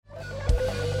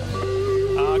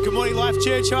Good morning, Life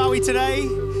Church. How are we today?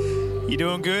 You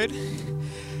doing good?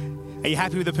 Are you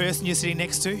happy with the person you're sitting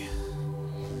next to?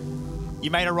 You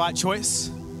made a right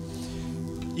choice?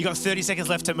 You got 30 seconds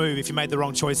left to move if you made the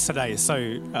wrong choice today,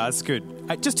 so that's good.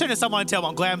 Just turn to someone and tell them,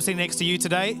 I'm glad I'm sitting next to you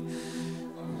today.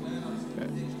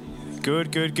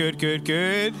 Good.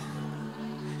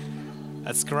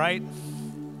 That's great.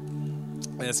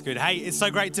 That's good. Hey, it's so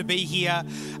great to be here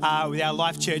with our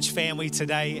Life Church family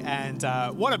today, and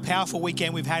what a powerful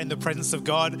weekend we've had in the presence of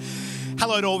God.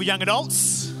 Hello to all the young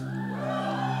adults.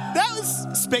 That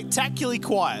was spectacularly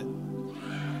quiet.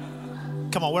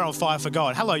 Come on, we're on fire for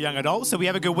God. Hello, young adults. So we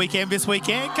have a good weekend this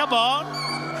weekend. Come on.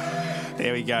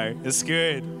 There we go. It's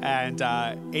good. And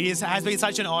has been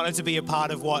such an honor to be a part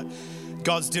of what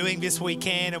God's doing this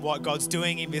weekend and what God's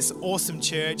doing in this awesome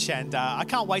church. And I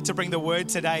can't wait to bring the word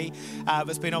today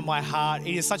that's been on my heart.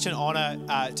 It is such an honor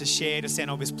to share, to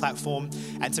stand on this platform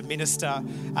and to minister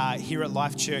here at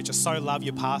Life Church. I so love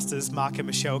your pastors, Mark and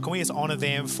Michelle. Can we just honor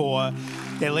them for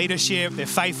their leadership, their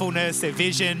faithfulness, their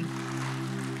vision?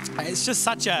 It's just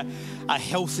such a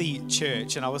healthy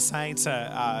church. And I was saying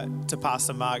to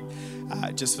Pastor Mark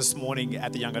just this morning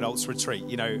at the Young Adults Retreat,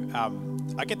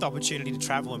 I get the opportunity to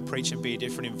travel and preach and be in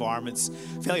different environments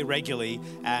fairly regularly.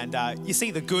 And you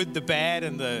see the good, the bad,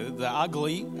 and the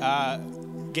ugly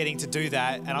getting to do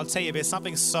that. And I'll tell you, there's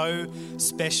something so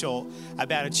special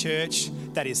about a church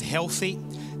that is healthy,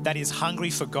 that is hungry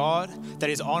for God, that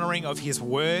is honoring of His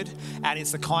word. And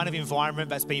it's the kind of environment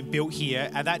that's been built here.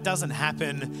 And that doesn't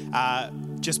happen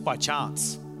just by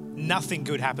chance. Nothing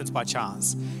good happens by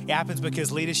chance. It happens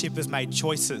because leadership has made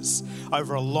choices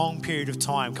over a long period of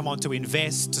time. Come on, to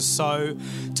invest, to sow,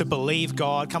 to believe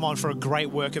God. Come on, for a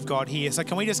great work of God here. So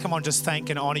can we just just thank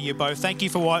and honor you both. Thank you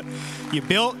for what you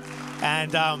built.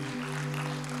 And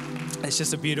it's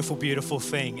just a beautiful, beautiful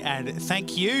thing. And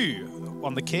thank you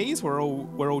on the keys. We're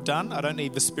all done. I don't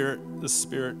need the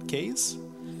spirit keys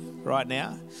right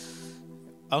now.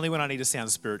 Only when I need to sound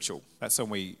spiritual. That's when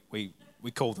we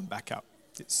call them back up.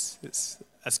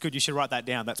 That's good. You should write that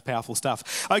down. That's powerful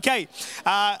stuff. Okay,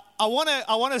 I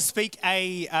want to speak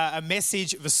a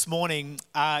message this morning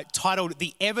titled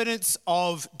 "The Evidence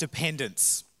of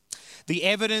Dependence." The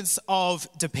evidence of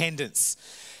dependence,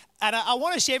 and I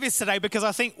want to share this today because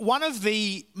I think one of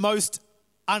the most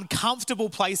uncomfortable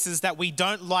places that we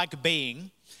don't like being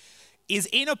is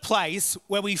in a place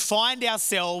where we find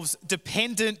ourselves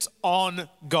dependent on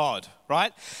God,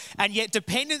 right? And yet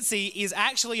dependency is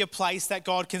actually a place that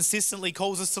God consistently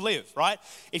calls us to live, right?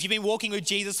 If you've been walking with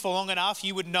Jesus for long enough,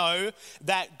 you would know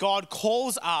that God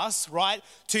calls us, right,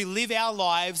 to live our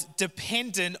lives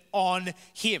dependent on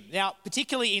Him. Now,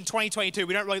 particularly in 2022,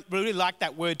 we don't really like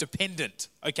that word dependent,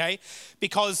 okay?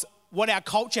 Because what our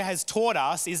culture has taught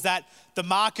us is that the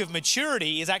mark of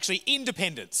maturity is actually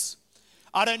independence.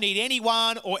 I don't need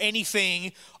anyone or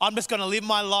anything. I'm just going to live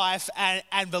my life,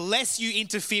 and the less you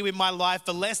interfere with my life,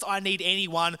 the less I need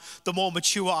anyone, the more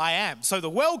mature I am. So the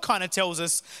world kind of tells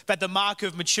us that the mark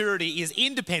of maturity is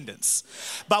independence.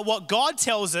 But what God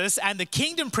tells us, and the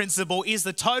kingdom principle, is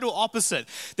the total opposite.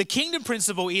 The kingdom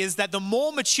principle is that the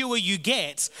more mature you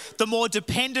get, the more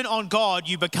dependent on God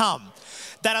you become.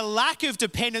 That a lack of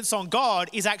dependence on God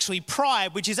is actually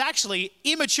pride, which is actually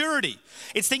immaturity.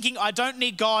 It's thinking, I don't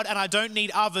need God and I don't need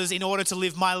others in order to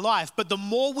live my life. But the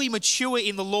more we mature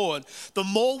in the Lord, the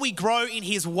more we grow in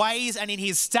His ways and in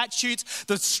His statutes,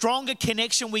 the stronger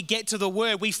connection we get to the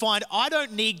Word. We find, I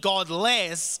don't need God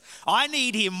less, I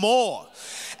need Him more.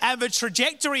 And the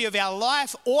trajectory of our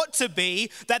life ought to be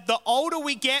that the older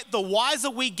we get, the wiser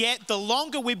we get, the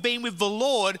longer we've been with the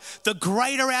Lord, the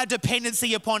greater our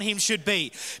dependency upon Him should be.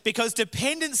 Because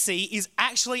dependency is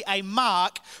actually a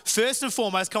mark, first and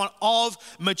foremost, of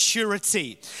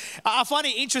maturity. I find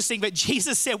it interesting that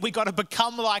Jesus said we got to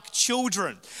become like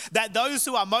children, that those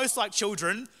who are most like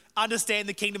children understand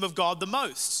the kingdom of God the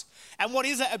most. And what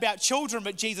is it about children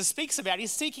that Jesus speaks about?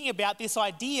 He's speaking about this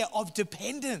idea of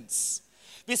dependence.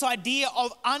 This idea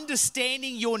of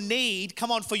understanding your need,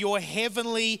 for your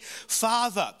heavenly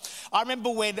Father. I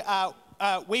remember when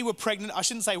we were pregnant. I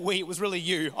shouldn't say we, it was really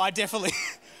you.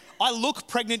 I look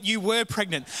pregnant, you were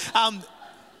pregnant.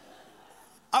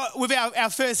 With our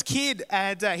first kid,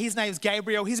 and his name's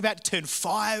Gabriel. He's about to turn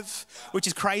 5, which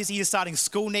is crazy. He's starting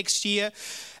school next year.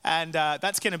 And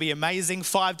that's going to be amazing.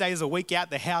 5 days a week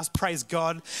out the house, praise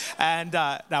God. And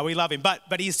no, we love him.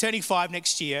 But he's turning 5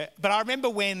 next year. But I remember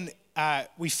when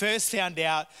we first found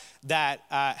out that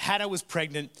Hannah was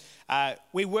pregnant,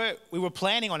 we were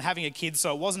planning on having a kid,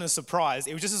 so it wasn't a surprise.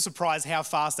 It was just a surprise how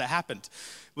fast it happened.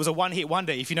 It was a one-hit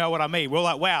wonder, if you know what I mean. We're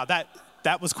like, wow,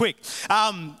 that was quick.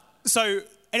 So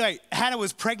anyway, Hannah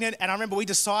was pregnant, and I remember we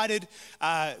decided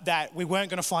that we weren't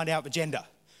going to find out the gender.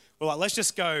 We're like, let's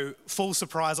just go full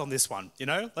surprise on this one, you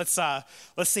know? Let's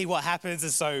see what happens.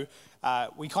 And so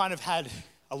we kind of had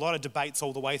a lot of debates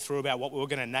all the way through about what we were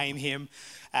going to name him,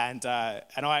 and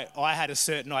I had a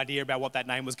certain idea about what that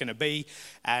name was going to be,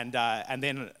 and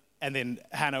then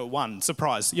Hannah won,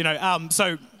 surprise, you know.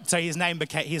 So his name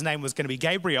was going to be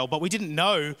Gabriel, but we didn't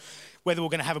know whether we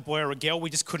were going to have a boy or a girl. We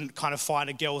just couldn't kind of find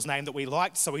a girl's name that we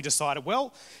liked, so we decided,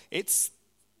 well, it's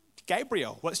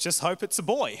Gabriel. Let's just hope it's a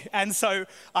boy. And so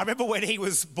I remember when he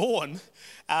was born,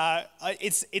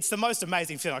 it's the most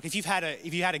amazing feeling. Like if you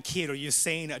had a kid or you've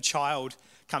seen a child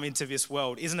come into this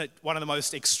world, isn't it one of the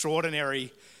most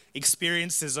extraordinary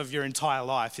experiences of your entire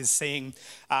life is seeing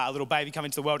a little baby come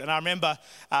into the world? And I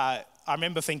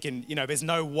remember thinking, you know, there's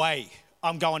no way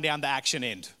I'm going down the action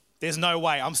end. There's no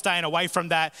way. I'm staying away from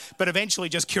that. But eventually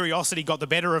just curiosity got the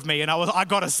better of me, and I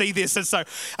got to see this. And so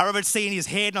I remember seeing his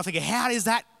head, and I'm thinking, how is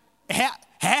that?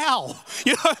 How?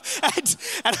 You know, and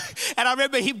I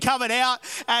remember him coming out,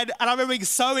 and I remember being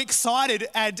so excited,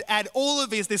 and all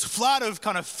of this flood of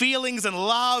kind of feelings and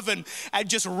love and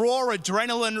just raw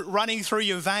adrenaline running through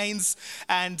your veins,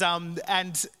 and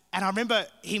I remember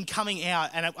him coming out,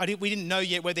 and we didn't know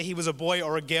yet whether he was a boy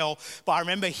or a girl, but I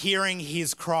remember hearing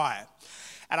his cry.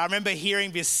 And I remember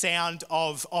hearing this sound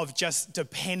of just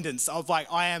dependence, of like,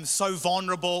 I am so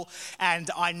vulnerable and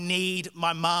I need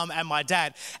my mum and my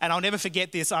dad. And I'll never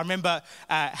forget this. I remember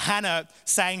Hannah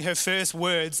saying her first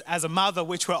words as a mother,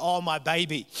 which were, "Oh, my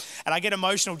baby." And I get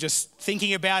emotional just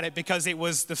thinking about it because it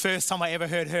was the first time I ever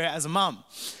heard her as a mum.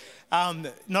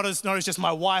 Not as just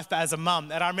my wife, but as a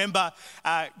mum. And I remember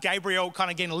Gabriel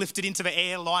kind of getting lifted into the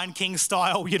air, Lion King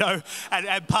style, you know,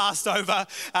 and passed over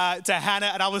to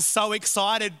Hannah. And I was so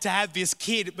excited to have this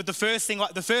kid. But the first thing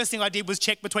I did was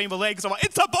check between the legs. I'm like,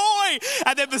 it's a boy.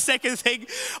 And then the second thing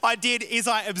I did is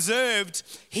I observed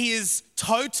his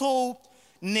total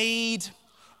need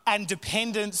and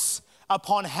dependence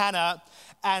upon Hannah.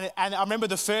 And I remember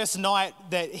the first night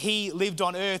that he lived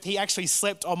on earth, he actually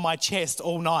slept on my chest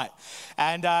all night.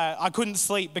 And I couldn't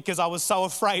sleep because I was so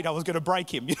afraid I was going to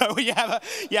break him. You know, when you have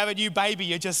a new baby,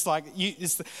 you're just like,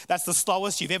 that's the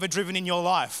slowest you've ever driven in your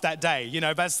life that day. You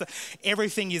know,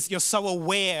 you're so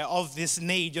aware of this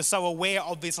need. You're so aware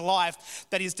of this life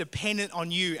that is dependent on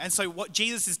you. And so what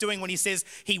Jesus is doing when he says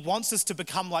he wants us to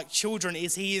become like children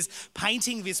is he is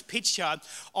painting this picture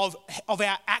of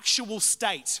our actual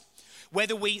state.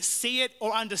 Whether we see it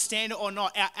or understand it or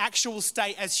not, our actual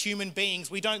state as human beings,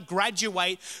 we don't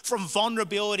graduate from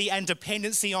vulnerability and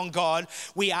dependency on God.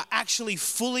 We are actually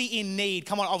fully in need,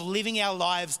 of living our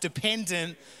lives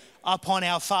dependent upon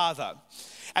our Father.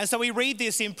 And so we read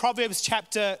this in Proverbs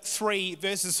chapter 3,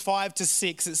 verses 5 to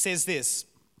 6. It says this.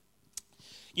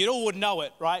 You all would know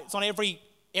it, right? It's on every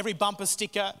bumper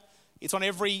sticker. It's on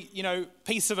every,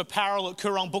 piece of apparel at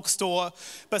Koorong bookstore.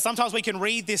 But sometimes we can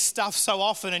read this stuff so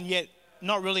often and yet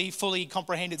not really fully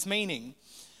comprehend its meaning.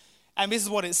 And this is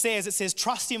what it says. It says,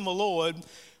 trust in the Lord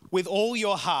with all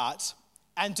your heart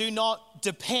and do not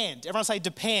depend. Everyone say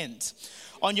depend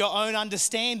on your own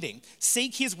understanding.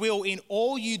 Seek his will in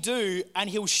all you do and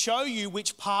he'll show you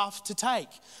which path to take.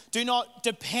 Do not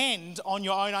depend on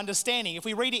your own understanding. If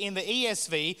we read it in the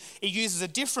ESV, it uses a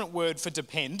different word for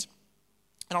depend.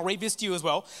 And I'll read this to you as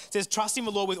well. It says, trust in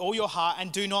the Lord with all your heart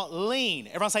and do not lean.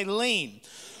 Everyone say lean.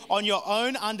 On your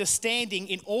own understanding,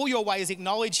 in all your ways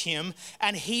acknowledge him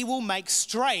and he will make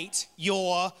straight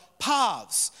your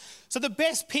paths. So the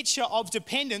best picture of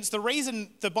dependence, the reason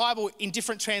the Bible in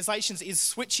different translations is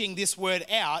switching this word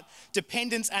out,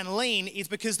 dependence and lean, is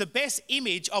because the best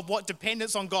image of what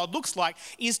dependence on God looks like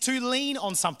is to lean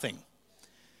on something,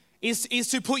 is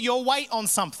to put your weight on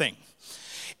something.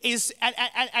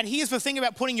 And here's the thing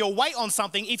about putting your weight on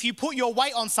something. If you put your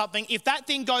weight on something, if that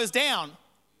thing goes down,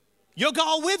 you're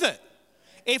going with it.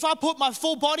 If I put my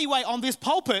full body weight on this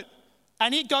pulpit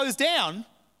and it goes down,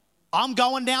 I'm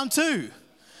going down too.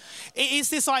 It's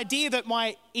this idea that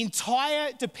my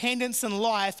entire dependence in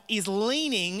life is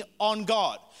leaning on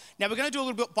God. Now we're going to do a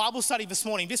little bit of Bible study this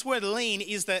morning. This word lean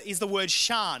is the word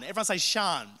shan. Everyone say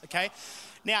shan, okay?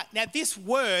 Now this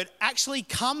word actually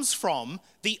comes from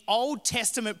the Old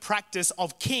Testament practice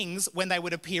of kings when they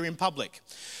would appear in public.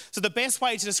 So the best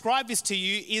way to describe this to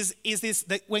you is this,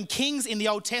 that when kings in the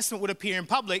Old Testament would appear in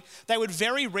public, they would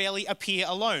very rarely appear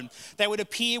alone. They would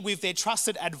appear with their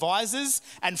trusted advisors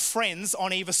and friends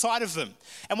on either side of them.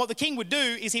 And what the king would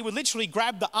do is he would literally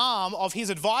grab the arm of his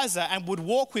advisor and would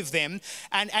walk with them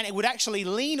and it would actually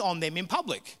lean on them in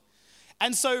public.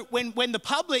 And so when the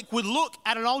public would look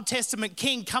at an Old Testament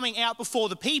king coming out before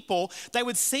the people, they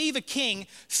would see the king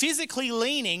physically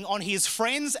leaning on his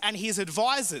friends and his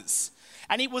advisors.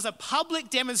 And it was a public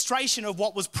demonstration of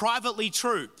what was privately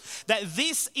true, that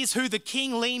this is who the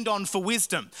king leaned on for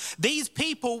wisdom. These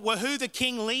people were who the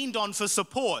king leaned on for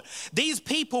support. These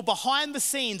people behind the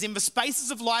scenes in the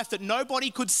spaces of life that nobody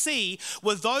could see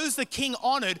were those the king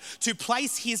honored to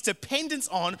place his dependence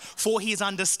on for his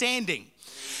understanding.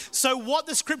 So what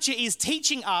the scripture is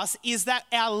teaching us is that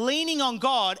our leaning on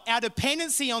God, our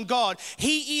dependency on God,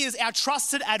 he is our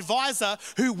trusted advisor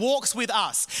who walks with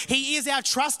us. He is our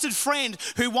trusted friend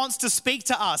who wants to speak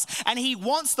to us. And he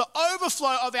wants the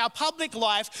overflow of our public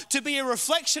life to be a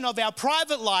reflection of our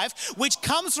private life, which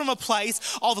comes from a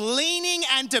place of leaning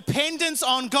and dependence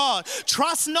on God.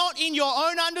 Trust not in your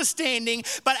own understanding,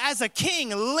 but as a king,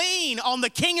 lean on the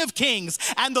King of Kings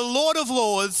and the Lord of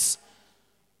Lords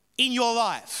in your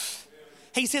life.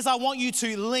 He says, I want you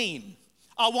to lean.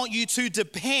 I want you to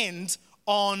depend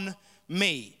on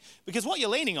me. Because what you're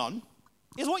leaning on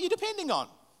is what you're depending on.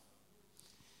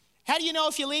 How do you know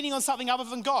if you're leaning on something other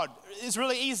than God? It's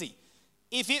really easy.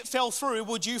 If it fell through,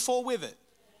 would you fall with it?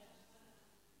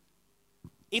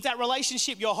 If that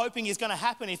relationship you're hoping is going to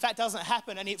happen, if that doesn't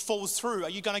happen and it falls through, are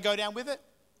you going to go down with it?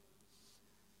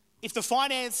 If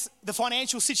the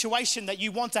financial situation that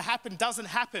you want to happen doesn't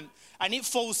happen and it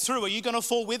falls through, are you going to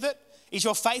fall with it? Is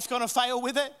your faith going to fail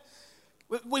with it?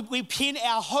 We pin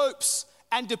our hopes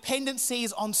and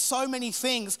dependencies on so many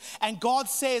things, and God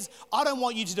says, I don't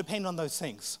want you to depend on those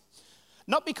things.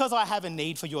 Not because I have a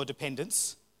need for your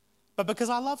dependence, but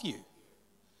because I love you.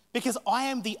 Because I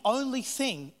am the only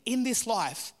thing in this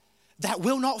life that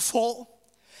will not fall,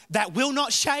 that will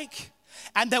not shake,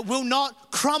 and that will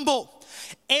not crumble.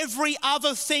 Every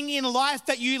other thing in life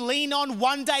that you lean on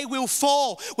one day will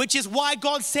fall, which is why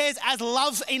God says, as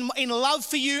love in love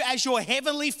for you as your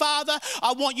heavenly Father,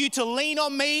 I want you to lean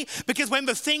on me, because when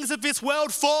the things of this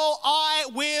world fall, I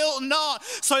will not.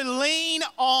 So lean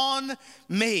on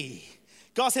me.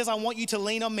 God says, I want you to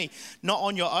lean on me, not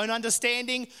on your own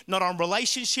understanding, not on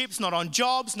relationships, not on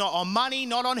jobs, not on money,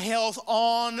 not on health,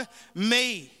 on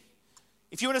me.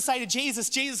 If you were to say to Jesus,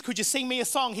 Jesus, could you sing me a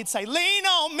song? He'd say, lean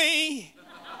on me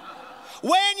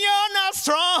when you're not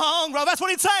strong. Bro, that's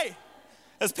what he'd say.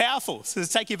 That's powerful. Does it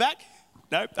take you back?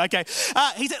 No? Okay.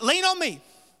 He said, lean on me.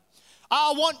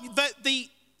 I want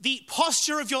the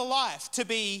posture of your life to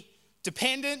be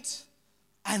dependent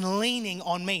and leaning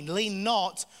on me. Lean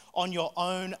not on your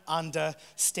own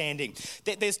understanding.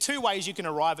 There's two ways you can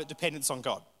arrive at dependence on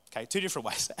God. Okay, two different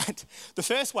ways. And the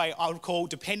first way I would call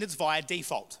dependence via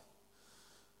default.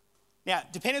 Now,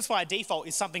 dependence via default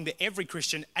is something that every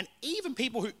Christian, and even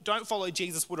people who don't follow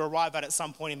Jesus, would arrive at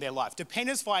some point in their life.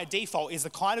 Dependence via default is the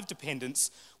kind of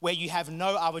dependence where you have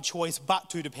no other choice but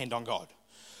to depend on God.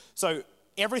 So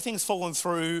everything's fallen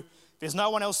through. There's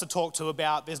no one else to talk to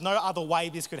about. There's no other way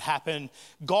this could happen.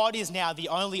 God is now the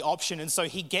only option, and so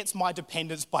he gets my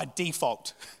dependence by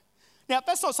default. Now,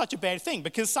 that's not such a bad thing,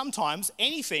 because sometimes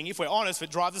anything, if we're honest, that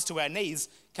drives us to our knees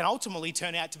can ultimately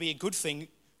turn out to be a good thing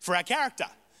for our character.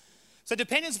 So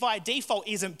dependence via default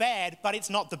isn't bad, but it's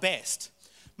not the best.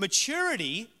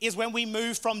 Maturity is when we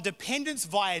move from dependence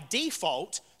via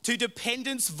default to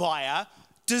dependence via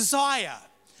desire.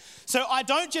 So I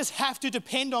don't just have to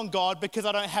depend on God because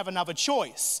I don't have another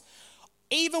choice.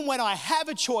 Even when I have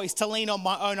a choice to lean on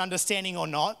my own understanding or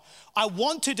not, I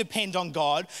want to depend on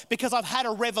God because I've had a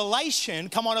revelation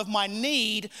come out of my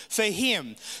need for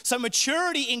him. So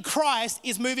maturity in Christ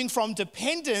is moving from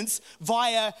dependence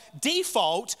via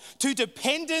default to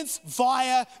dependence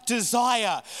via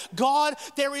desire. God,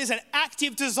 there is an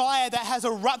active desire that has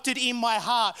erupted in my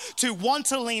heart to want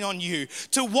to lean on you,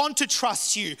 to want to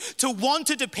trust you, to want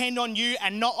to depend on you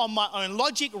and not on my own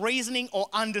logic, reasoning, or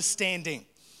understanding.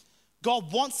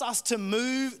 God wants us to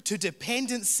move to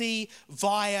dependency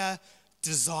via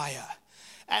desire.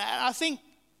 And I think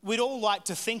we'd all like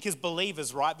to think as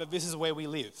believers, right, that this is where we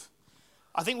live.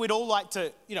 I think we'd all like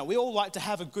to, we all like to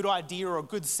have a good idea or a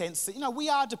good sense that, we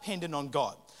are dependent on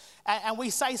God. And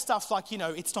we say stuff like,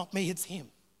 it's not me, it's him.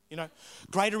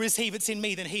 Greater is he that's in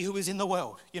me than he who is in the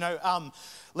world.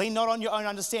 Lean not on your own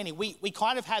understanding. We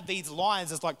kind of have these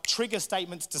lines as like trigger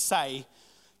statements to say,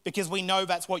 because we know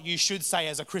that's what you should say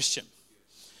as a Christian.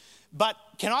 But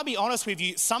can I be honest with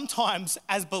you? Sometimes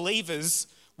as believers,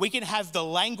 we can have the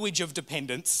language of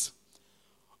dependence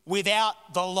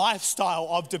without the lifestyle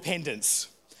of dependence.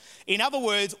 In other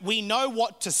words, we know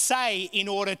what to say in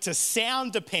order to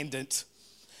sound dependent,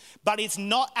 but it's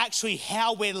not actually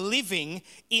how we're living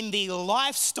in the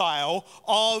lifestyle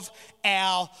of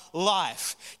our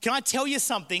life. Can I tell you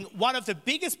something? One of the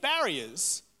biggest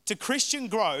barriers to Christian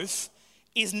growth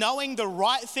is knowing the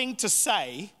right thing to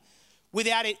say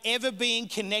without it ever being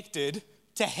connected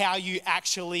to how you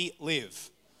actually live.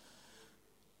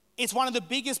 It's one of the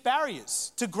biggest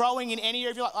barriers to growing in any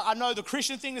area of your life. I know the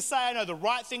Christian thing to say, I know the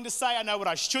right thing to say, I know what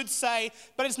I should say,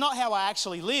 but it's not how I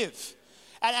actually live.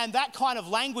 And that kind of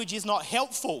language is not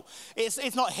helpful.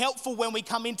 It's not helpful when we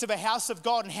come into the house of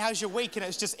God and how's your week? And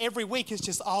it's just every week it's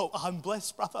just, oh, I'm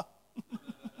blessed, brother.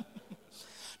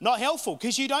 Not helpful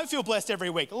because you don't feel blessed every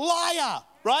week. Liar,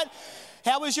 right?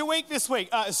 How was your week this week?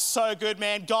 It's so good,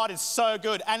 man. God is so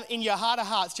good. And in your heart of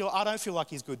hearts, you're, I don't feel like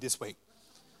he's good this week.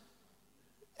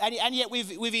 And yet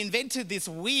we've invented this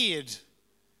weird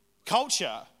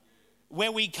culture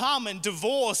where we come and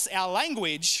divorce our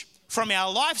language from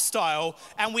our lifestyle,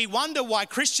 and we wonder why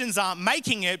Christians aren't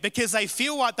making it because they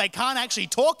feel like they can't actually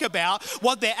talk about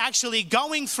what they're actually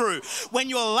going through. When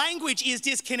your language is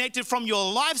disconnected from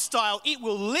your lifestyle, it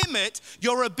will limit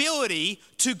your ability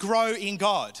to grow in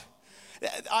God.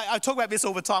 I talk about this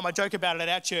all the time. I joke about it at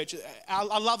our church.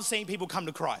 I love seeing people come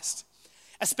to Christ,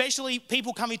 especially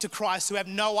people coming to Christ who have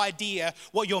no idea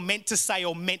what you're meant to say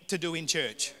or meant to do in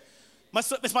church.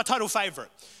 It's my total favorite.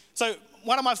 So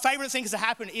one of my favorite things to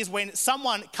happen is when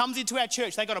someone comes into our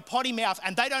church, they got a potty mouth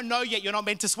and they don't know yet you're not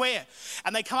meant to swear.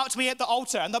 And they come up to me at the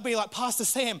altar and they'll be like, Pastor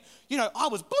Sam, I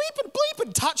was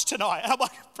bleeping touched tonight. And I'm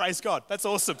like, praise God, that's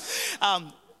awesome.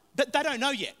 But they don't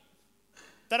know yet.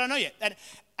 They don't know yet.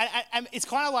 And it's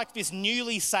kind of like this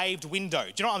newly saved window.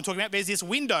 Do you know what I'm talking about? There's this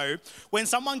window when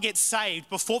someone gets saved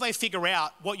before they figure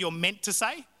out what you're meant to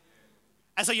say.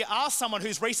 And so you ask someone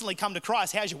who's recently come to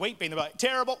Christ, how's your week been? They're like,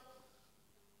 terrible.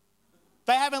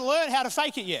 They haven't learned how to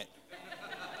fake it yet.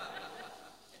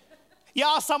 You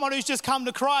ask someone who's just come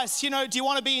to Christ, do you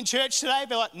want to be in church today?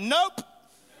 They're like, nope.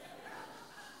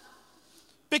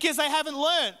 Because they haven't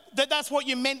learned that that's what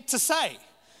you're meant to say.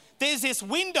 There's this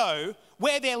window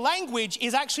where their language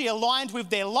is actually aligned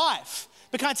with their life.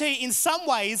 But can I tell you, in some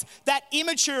ways, that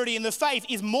immaturity in the faith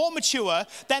is more mature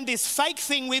than this fake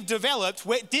thing we've developed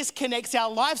where it disconnects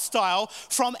our lifestyle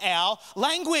from our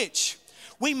language.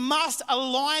 We must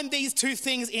align these two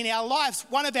things in our lives.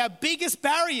 One of our biggest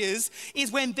barriers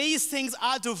is when these things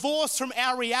are divorced from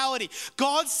our reality.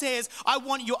 God says,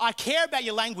 I care about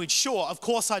your language, sure, of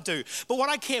course I do. But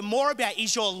what I care more about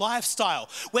is your lifestyle.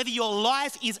 Whether your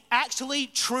life is actually,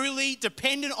 truly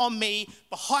dependent on me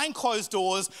behind closed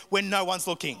doors when no one's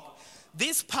looking.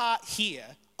 This part here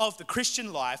of the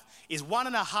Christian life is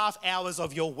 1.5 hours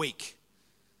of your week.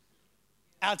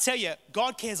 I'll tell you,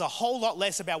 God cares a whole lot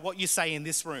less about what you say in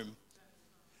this room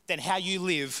than how you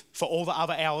live for all the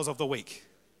other hours of the week.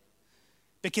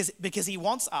 Because he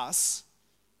wants us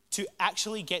to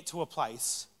actually get to a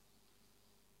place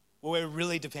where we're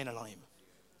really dependent on him.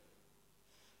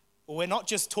 Where we're not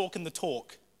just talking the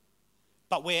talk,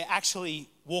 but we're actually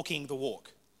walking the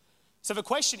walk. So the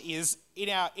question is, in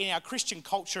our Christian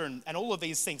culture and all of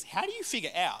these things, how do you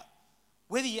figure out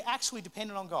whether you're actually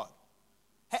dependent on God?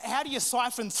 How do you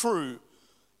siphon through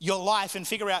your life and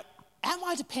figure out, am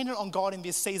I dependent on God in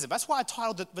this season? That's why I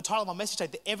titled the title of my message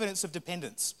today, The Evidence of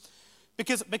Dependence.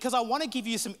 Because I want to give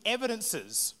you some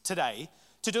evidences today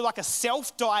to do like a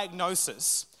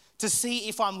self-diagnosis to see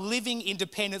if I'm living in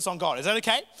dependence on God. Is that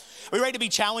okay? Are we ready to be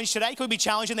challenged today? Can we be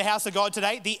challenged in the house of God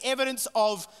today? The evidence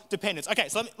of dependence. Okay,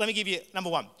 so let me give you number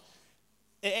one.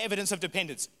 Evidence of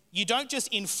dependence. You don't just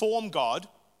inform God,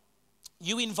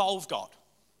 you involve God.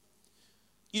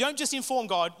 You don't just inform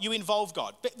God, you involve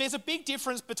God. But there's a big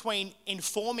difference between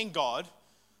informing God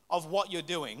of what you're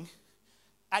doing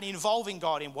and involving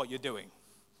God in what you're doing.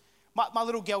 My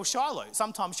little girl Shiloh,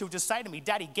 sometimes she'll just say to me,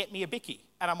 Daddy, get me a bicky.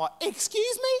 And I'm like,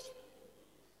 excuse me?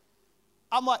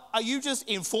 I'm like, are you just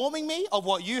informing me of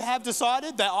what you have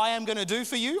decided that I am going to do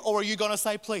for you? Or are you going to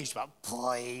say, please? She's like,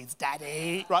 please,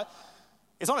 Daddy. Right?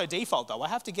 It's not her default though. I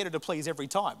have to get her to please every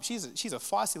time. She's a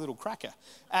feisty little cracker.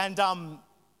 And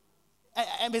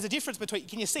there's a difference between,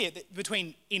 can you see it,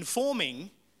 between informing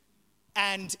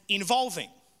and involving.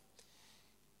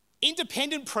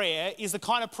 Independent prayer is the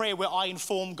kind of prayer where I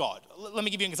inform God. Let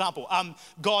me give you an example.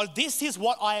 God, this is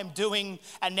what I am doing,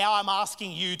 and now I'm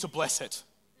asking you to bless it.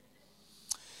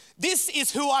 This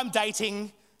is who I'm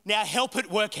dating, now help it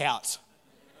work out.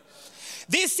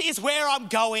 This is where I'm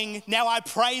going, now I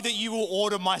pray that you will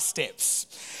order my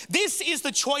steps. This is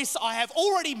the choice I have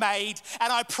already made,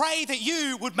 and I pray that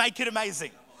you would make it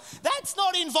amazing. That's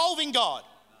not involving God.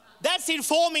 That's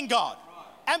informing God.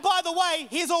 And by the way,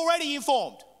 he's already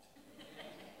informed.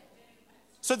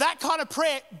 So that kind of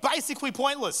prayer, basically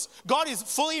pointless. God is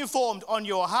fully informed on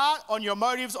your heart, on your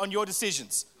motives, on your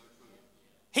decisions.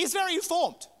 He's very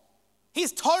informed.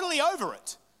 He's totally over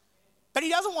it. But he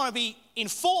doesn't want to be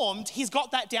informed. He's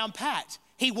got that down pat.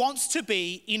 He wants to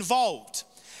be involved.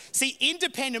 See,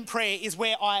 independent prayer is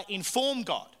where I inform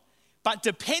God. But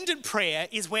dependent prayer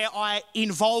is where I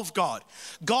involve God.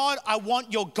 God, I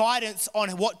want your guidance on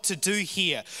what to do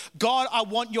here. God, I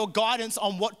want your guidance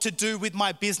on what to do with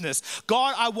my business.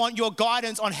 God, I want your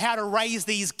guidance on how to raise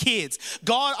these kids.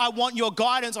 God, I want your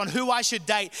guidance on who I should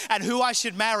date and who I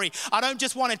should marry. I don't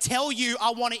just want to tell you,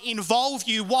 I want to involve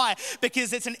you. Why?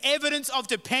 Because it's an evidence of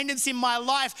dependence in my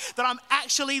life that I'm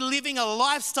actually living a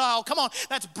lifestyle, come on,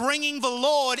 that's bringing the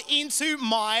Lord into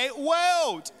my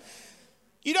world.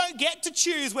 You don't get to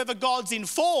choose whether God's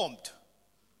informed,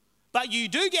 but you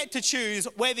do get to choose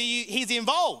whether he's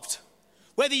involved,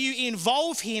 whether you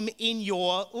involve him in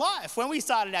your life. When we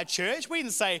started our church, we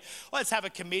didn't say, let's have a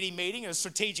committee meeting, a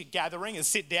strategic gathering, and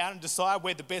sit down and decide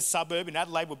where the best suburb in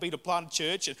Adelaide would be to plant a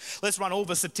church, and let's run all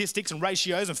the statistics and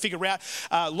ratios and figure out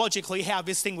logically how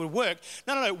this thing would work.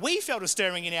 No. We felt a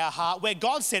stirring in our heart where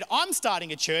God said, I'm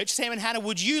starting a church. Sam and Hannah,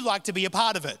 would you like to be a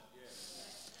part of it?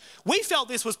 We felt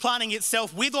this was planting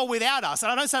itself with or without us.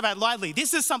 And I don't say that lightly.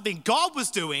 This is something God was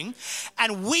doing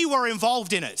and we were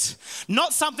involved in it.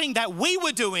 Not something that we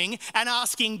were doing and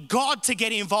asking God to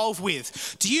get involved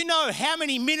with. Do you know how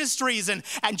many ministries and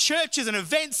churches and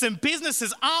events and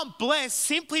businesses aren't blessed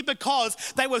simply because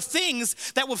they were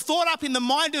things that were thought up in the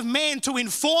mind of man to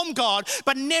inform God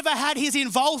but never had his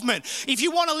involvement? If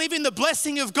you want to live in the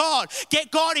blessing of God,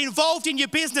 get God involved in your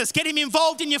business. Get him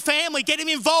involved in your family. Get him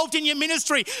involved in your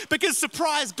ministry. Because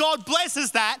surprise, God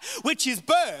blesses that which is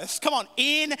birthed, come on,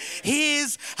 in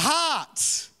his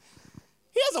heart.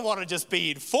 He doesn't want to just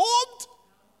be informed.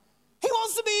 He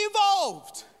wants to be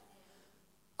involved.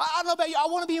 I don't know about you, I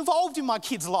want to be involved in my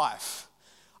kid's life.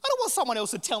 I don't want someone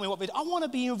else to tell me what they do. I want to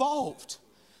be involved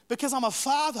because I'm a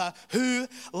father who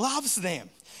loves them.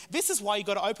 This is why you've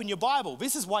got to open your Bible.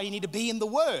 This is why you need to be in the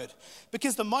Word.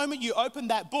 Because the moment you open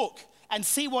that book and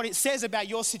see what it says about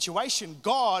your situation,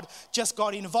 God just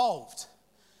got involved.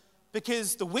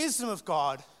 Because the wisdom of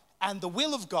God and the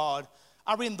will of God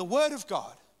are in the Word of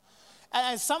God.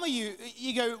 And some of you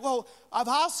go, well, I've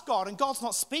asked God and God's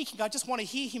not speaking. I just want to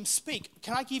hear him speak.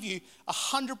 Can I give you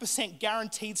 100%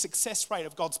 guaranteed success rate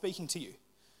of God speaking to you?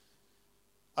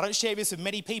 I don't share this with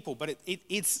many people, but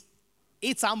it's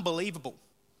unbelievable.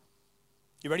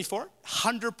 You ready for it?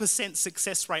 100%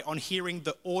 success rate on hearing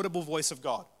the audible voice of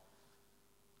God.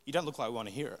 You don't look like we want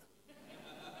to hear it.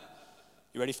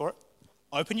 You ready for it?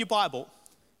 Open your Bible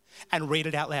and read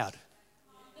it out loud.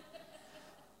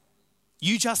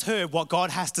 You just heard what God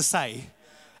has to say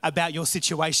about your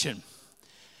situation.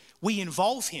 We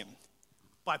involve him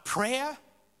by prayer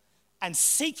and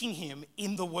seeking him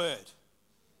in the Word.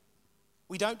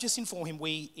 We don't just inform him,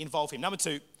 we involve him. Number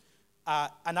two,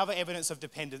 another evidence of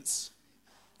dependence.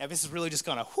 Now this is really just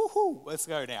kind of, let's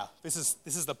go now. This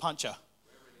is the puncher.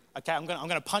 Okay, I'm going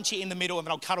to punch you in the middle and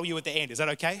then I'll cuddle you at the end. Is that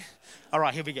okay? All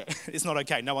right, here we go. It's not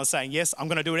okay. No one's saying yes. I'm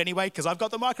going to do it anyway because I've got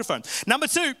the microphone. Number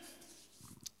two,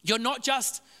 you're not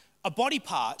just a body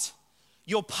part,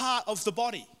 you're part of the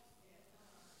body.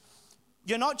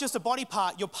 You're not just a body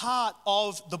part, you're part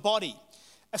of the body.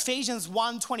 Ephesians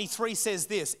 1:23 says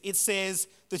this. It says,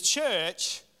 the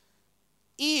church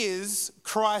is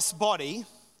Christ's body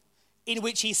in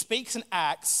which he speaks and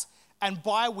acts and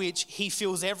by which he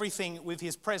fills everything with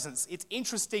his presence. It's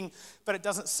interesting, but it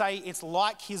doesn't say it's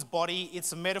like his body.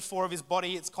 It's a metaphor of his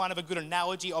body. It's kind of a good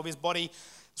analogy of his body.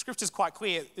 Scripture's quite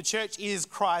clear. The church is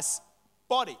Christ's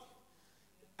body.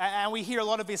 And we hear a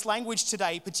lot of this language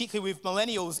today, particularly with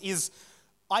millennials, is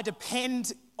I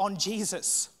depend on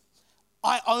Jesus.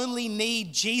 I only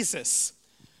need Jesus,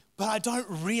 but I don't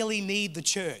really need the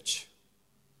church.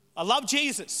 I love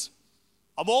Jesus.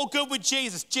 I'm all good with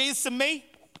Jesus. Jesus and me,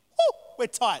 we're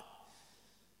tight.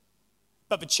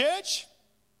 But the church,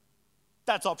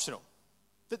 that's optional.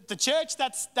 The church,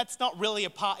 that's not really a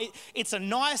part. It's a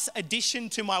nice addition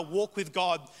to my walk with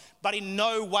God, but in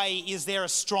no way is there a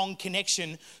strong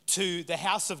connection to the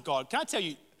house of God. Can I tell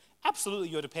you, absolutely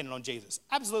you're dependent on Jesus.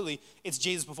 Absolutely, it's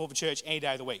Jesus before the church any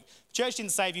day of the week. The church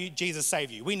didn't save you, Jesus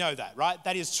saved you. We know that, right?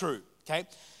 That is true, okay?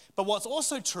 But what's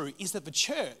also true is that the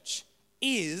church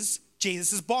is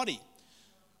Jesus' body.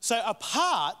 So a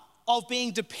part of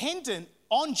being dependent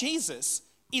on Jesus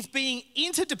is being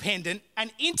interdependent and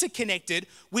interconnected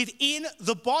within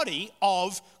the body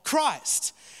of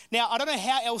Christ. Now, I don't know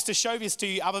how else to show this to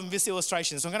you other than this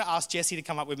illustration, so I'm going to ask Jesse to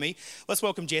come up with me. Let's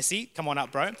welcome Jesse. Come on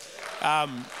up, bro.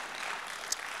 Come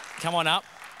on up.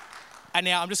 And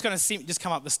now I'm just going to just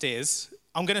come up the stairs.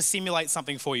 I'm going to simulate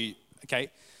something for you,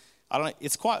 okay? I don't know,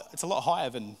 it's a lot higher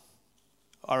than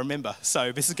I remember,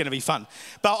 so this is going to be fun.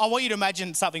 But I want you to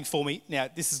imagine something for me. Now,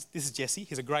 this is Jesse.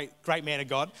 He's a great man of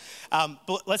God.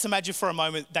 But let's imagine for a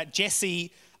moment that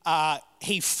Jesse,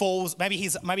 he falls. Maybe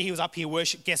he was up here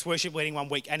worship leading one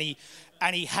week, and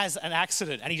he has an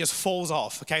accident and he just falls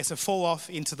off. Okay, so fall off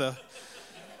into the.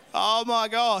 Oh my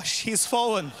gosh, he's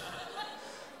fallen.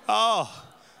 Oh,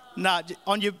 no,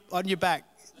 on your back.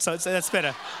 So that's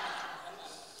better.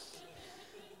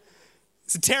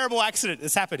 It's a terrible accident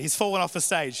that's happened. He's fallen off the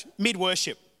stage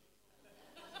mid-worship.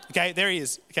 Okay, there he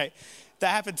is. Okay, that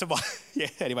happened to my, yeah,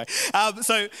 anyway.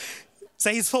 So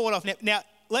he's fallen off. Now,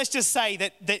 let's just say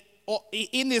that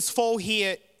in this fall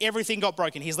here, everything got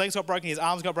broken. His legs got broken, his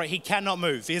arms got broken. He cannot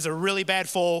move. It was a really bad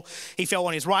fall. He fell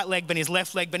on his right leg, then his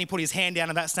left leg, then he put his hand down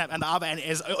and that snapped, and the other, and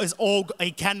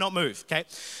he cannot move, okay?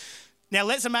 Now,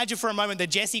 let's imagine for a moment that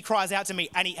Jesse cries out to me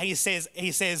and he says,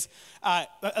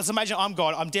 let's imagine I'm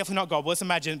God. I'm definitely not God. But let's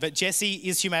imagine that Jesse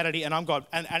is humanity and I'm God,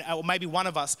 or maybe one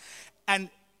of us. And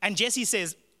Jesse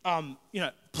says,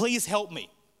 please help me.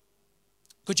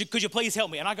 Could you please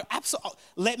help me? And I go, absolutely.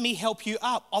 Let me help you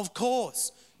up. Of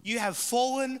course. You have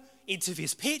fallen into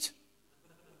this pit.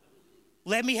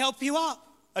 Let me help you up.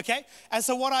 Okay? And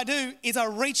so what I do is I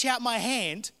reach out my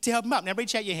hand to help him up. Now,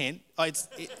 reach out your hand.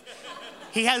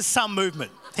 He has some movement.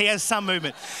 Help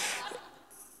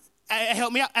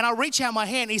me up. And I reach out my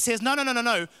hand and he says,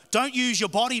 no. Don't use your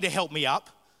body to help me up.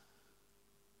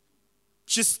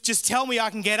 Just tell me I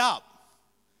can get up.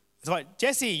 It's like,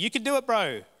 Jesse, you can do it,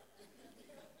 bro.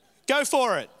 Go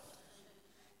for it.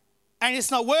 And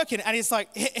it's not working. And it's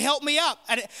like, help me up.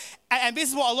 And this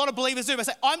is what a lot of believers do. They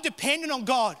say, I'm dependent on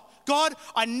God. God,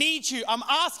 I need you. I'm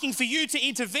asking for you to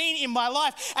intervene in my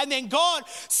life. And then God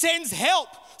sends help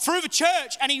through the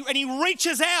church, and he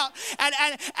reaches out,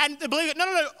 and the believer,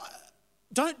 no,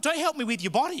 don't help me with your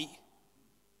body.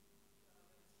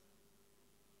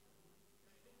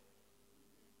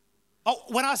 Oh,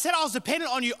 when I said I was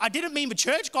dependent on you, I didn't mean the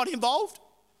church got involved.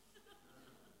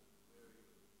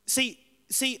 See,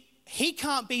 he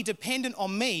can't be dependent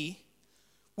on me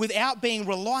without being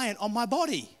reliant on my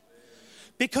body,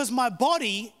 because my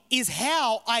body is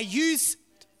how I use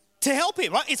to help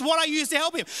him, right? It's what I use to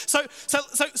help him. So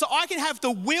I can have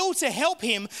the will to help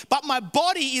him, but my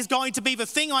body is going to be the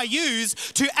thing I use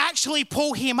to actually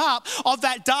pull him up of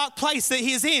that dark place that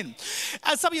he's in.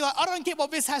 And some of you are like, I don't get what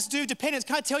this has to do with dependence.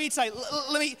 Can I tell you today?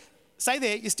 Let me say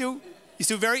there, you're still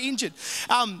very injured.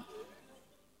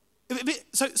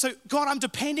 So God, I'm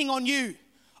depending on you.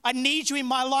 I need you in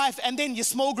my life. And then your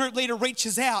small group leader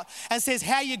reaches out and says,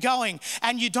 how you going?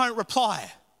 And you don't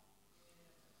reply.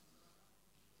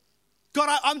 God,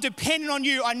 I'm dependent on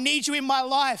you. I need you in my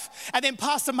life. And then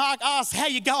Pastor Mark asks, how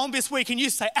you going this week? And you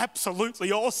say,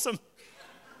 absolutely awesome.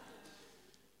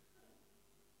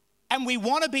 And we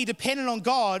want to be dependent on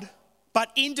God, but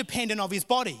independent of his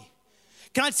body.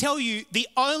 Can I tell you, the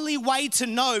only way to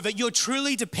know that you're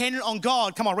truly dependent on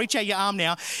God, come on, reach out your arm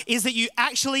now, is that you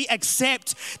actually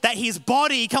accept that his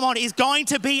body, come on, is going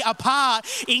to be a part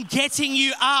in getting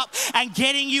you up and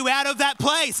getting you out of that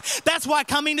place. That's why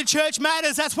coming to church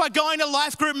matters. That's why going to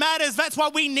life group matters. That's why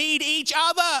we need each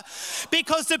other.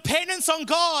 Because dependence on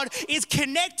God is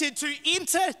connected to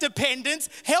interdependence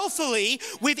healthily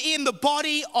within the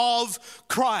body of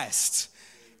Christ.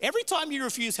 Every time you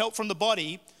refuse help from the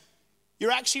body, you're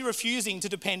actually refusing to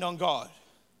depend on God.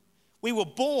 We were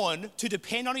born to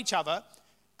depend on each other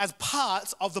as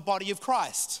parts of the body of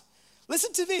Christ.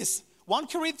 Listen to this, 1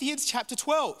 Corinthians chapter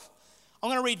 12. I'm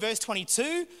going to read verse 22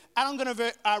 and I'm going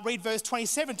to read verse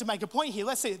 27 to make a point here.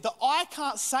 Let's see. The eye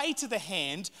can't say to the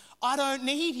hand, I don't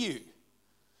need you.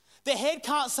 The head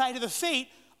can't say to the feet,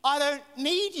 I don't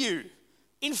need you.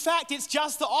 In fact, it's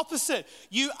just the opposite.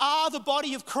 You are the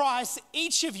body of Christ.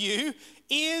 Each of you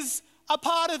is a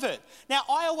part of it. Now,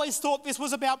 I always thought this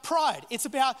was about pride. It's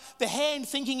about the hand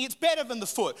thinking it's better than the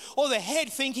foot, or the head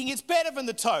thinking it's better than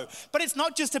the toe. But it's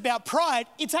not just about pride,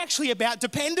 it's actually about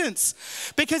dependence.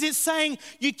 Because it's saying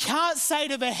you can't say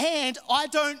to the hand, I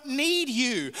don't need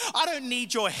you. I don't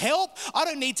need your help. I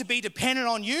don't need to be dependent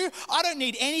on you. I don't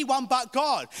need anyone but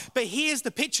God. But here's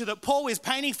the picture that Paul is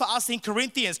painting for us in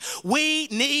Corinthians. We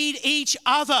need each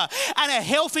other. And a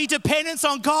healthy dependence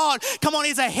on God, come on,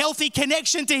 is a healthy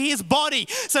connection to his body.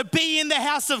 So be in the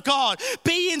house of God,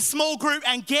 be in small group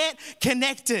and get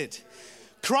connected.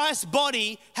 Christ's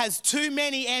body has too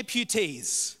many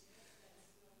amputees.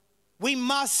 We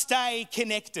must stay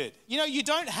connected. You know, you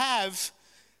don't have,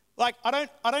 like, I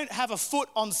don't have a foot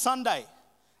on Sunday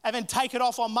and then take it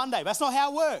off on Monday. That's not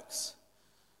how it works.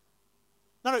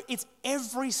 No, it's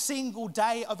every single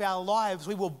day of our lives.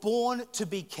 We were born to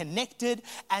be connected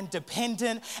and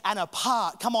dependent and a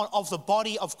part, of the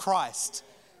body of Christ.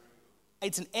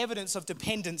 It's an evidence of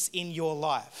dependence in your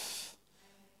life.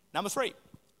 Number three.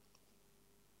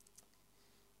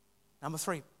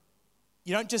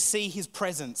 You don't just see his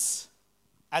presence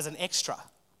as an extra,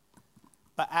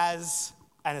 but as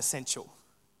an essential.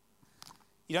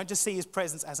 You don't just see his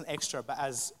presence as an extra, but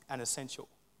as an essential.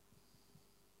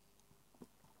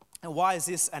 And why is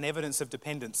this an evidence of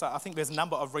dependence? So I think there's a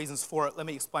number of reasons for it. Let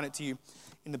me explain it to you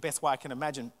in the best way I can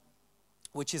imagine,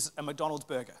 which is a McDonald's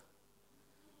burger.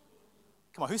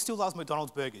 Come on, who still loves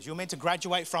McDonald's burgers? You were meant to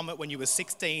graduate from it when you were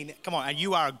 16. Come on, and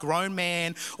you are a grown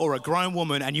man or a grown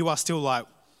woman, and you are still like,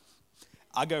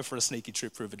 I go for a sneaky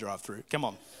trip through the drive-thru. Come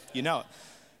on, you know it.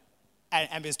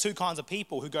 And there's two kinds of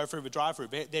people who go through the drive-thru.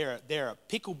 There are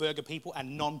pickle burger people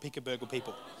and non-pickle burger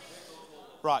people.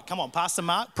 Right, come on, Pastor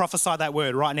Mark, prophesy that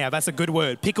word right now. That's a good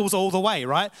word. Pickles all the way,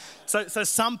 right? So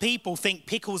some people think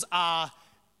pickles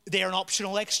they're an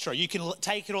optional extra. You can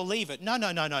take it or leave it. No.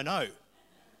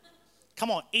 Come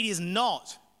on, it is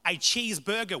not a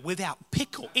cheeseburger without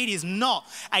pickle. It is not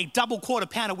a double quarter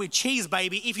pounder with cheese,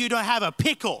 baby, if you don't have a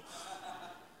pickle.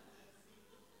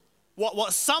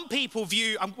 What some people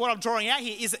view, what I'm drawing out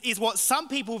here is what some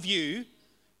people view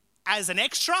as an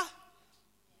extra,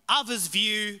 others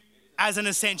view as an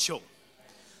essential.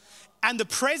 And the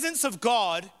presence of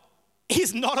God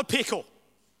is not a pickle.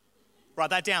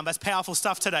 Write that down. That's powerful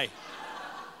stuff today.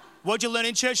 What'd you learn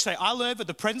in church today? I learned that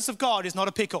the presence of God is not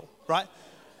a pickle, right?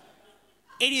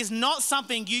 It is not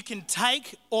something you can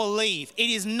take or leave. It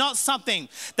is not something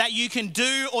that you can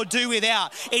do or do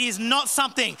without. It is not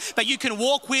something that you can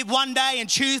walk with one day and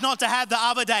choose not to have the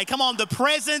other day. Come on, the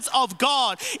presence of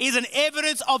God is an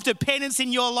evidence of dependence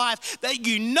in your life, that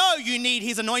you know you need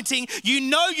his anointing, you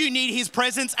know you need his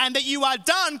presence, and that you are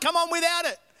done, without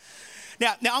it.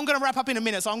 Now I'm going to wrap up in a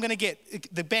minute, so I'm going to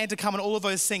get the band to come and all of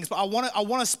those things, but I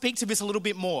want to speak to this a little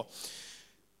bit more.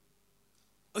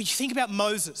 You think about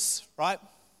Moses, right?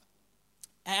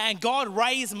 And God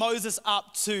raised Moses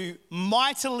up to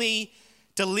mightily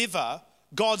deliver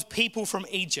God's people from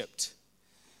Egypt.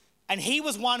 And he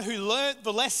was one who learned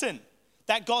the lesson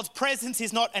that God's presence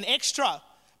is not an extra,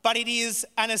 but it is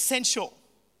an essential.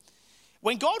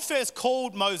 When God first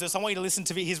called Moses, I want you to listen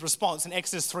to his response in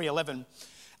Exodus 3:11.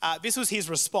 This was his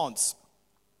response.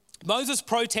 Moses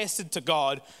protested to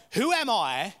God, "Who am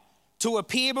I to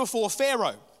appear before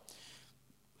Pharaoh?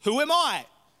 Who am I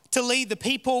to lead the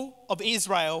people of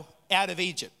Israel out of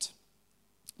Egypt?"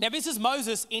 Now, this is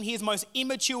Moses in his most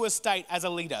immature state as a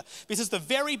leader. This is the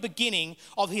very beginning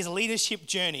of his leadership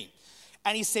journey.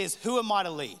 And he says, "Who am I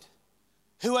to lead?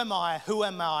 Who am I? Who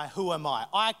am I? Who am I?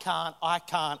 I can't.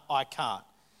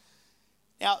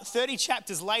 Now, 30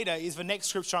 chapters later is the next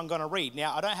scripture I'm going to read.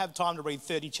 Now, I don't have time to read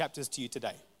 30 chapters to you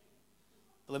today.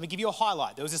 But let me give you a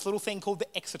highlight. There was this little thing called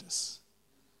the Exodus,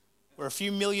 where a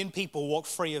few million people walked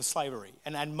free of slavery,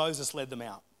 and Moses led them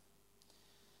out.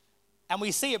 And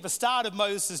we see at the start of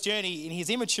Moses' journey, in his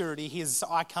immaturity, his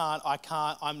I can't,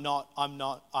 I'm not.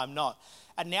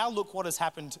 And now look what has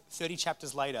happened 30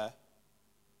 chapters later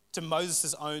to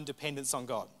Moses' own dependence on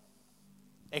God.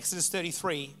 Exodus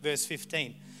 33, verse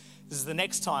 15. This is the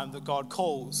next time that God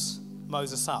calls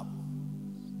Moses up.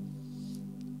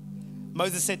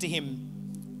 Moses said to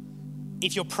him,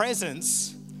 "If your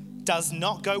presence does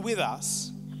not go with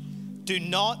us, do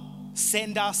not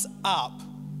send us up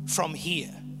from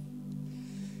here."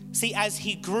 See, as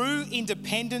he grew in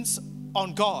dependence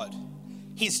on God,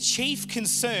 his chief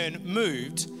concern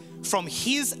moved from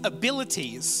his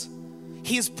abilities,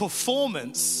 his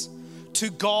performance, to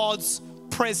God's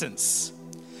presence.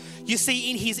 You see,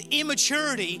 in his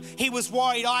immaturity, he was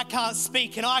worried, I can't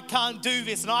speak and I can't do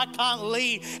this and I can't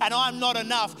lead and I'm not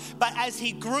enough. But as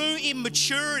he grew in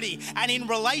maturity and in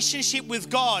relationship with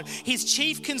God, his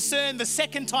chief concern the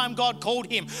second time God called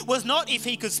him was not if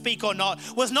he could speak or not,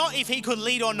 was not if he could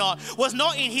lead or not, was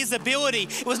not in his ability.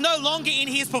 It was no longer in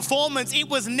his performance. It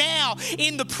was now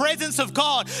in the presence of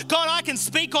God. God, I can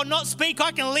speak or not speak,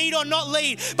 I can lead or not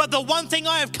lead, but the one thing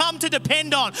I have come to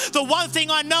depend on, the one thing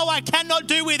I know I cannot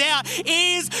do without,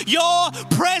 is your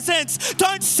presence.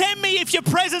 Don't send me if your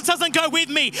presence doesn't go with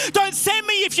me. Don't send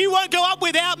me if you won't go up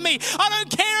without me. I don't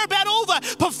care about all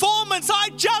the performance. I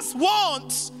just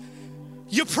want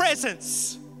your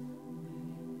presence.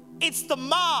 It's the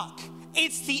mark,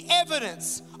 it's the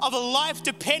evidence of a life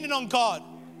dependent on God,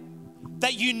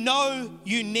 that you know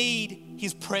you need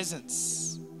his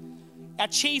presence. Our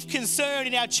chief concern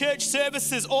in our church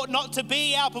services ought not to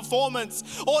be our performance,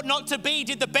 ought not to be,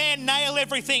 did the band nail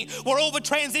everything? Were all the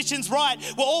transitions right?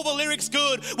 Were all the lyrics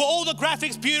good? Were all the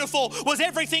graphics beautiful? Was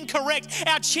everything correct?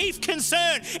 Our chief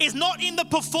concern is not in the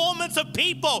performance of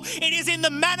people. It is in the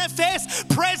manifest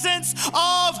presence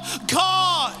of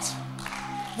God.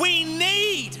 We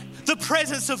need the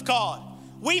presence of God.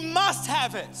 We must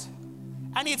have it.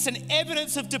 And it's an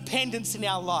evidence of dependence in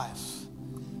our life.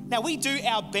 Now, we do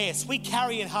our best. We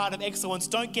carry a heart of excellence.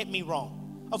 Don't get me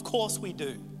wrong. Of course we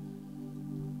do.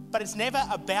 But it's never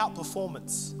about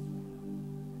performance.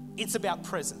 It's about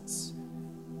presence.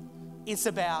 It's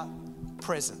about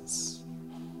presence.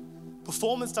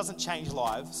 Performance doesn't change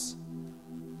lives.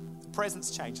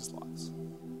 Presence changes lives.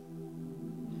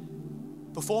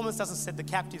 Performance doesn't set the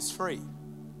captives free.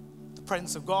 The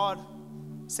presence of God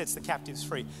sets the captives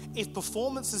free. If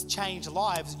performances change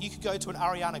lives, you could go to an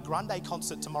Ariana Grande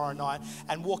concert tomorrow night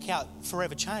and walk out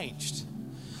forever changed.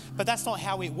 But that's not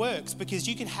how it works, because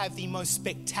you can have the most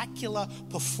spectacular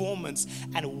performance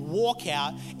and walk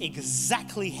out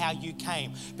exactly how you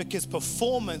came, because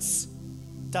performance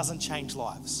doesn't change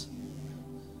lives.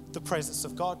 The presence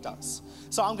of God does.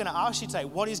 So I'm going to ask you today,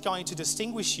 what is going to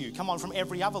distinguish you, come on, from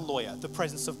every other lawyer? The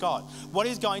presence of God. What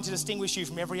is going to distinguish you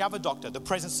from every other doctor? The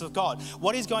presence of God.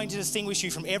 What is going to distinguish you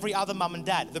from every other mum and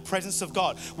dad? The presence of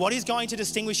God. What is going to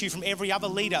distinguish you from every other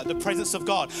leader? The presence of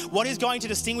God. What is going to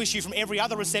distinguish you from every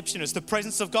other receptionist? The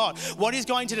presence of God. What is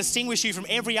going to distinguish you from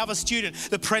every other student?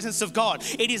 The presence of God.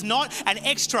 It is not an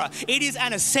extra, it is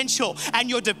an essential, and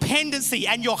your dependency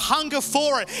and your hunger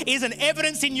for it is an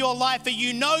evidence in your life that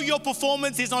you know your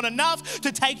performance is not enough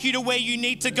to take you to where you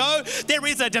need to go. There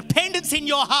is a dependence in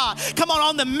your heart. Come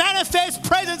on the manifest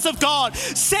presence of God.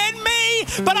 Send me,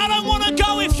 but I don't want to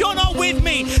go if you're not with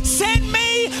me. Send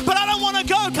me, but I don't want to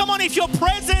go. Come on, if your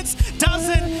presence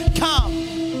doesn't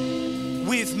come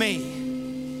with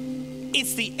me.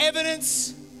 It's the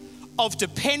evidence of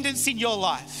dependence in your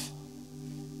life.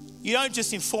 You don't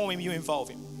just inform him, you involve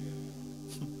him.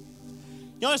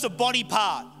 You're not just a body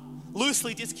part,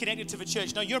 loosely disconnected to the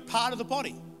church. No, you're a part of the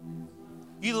body.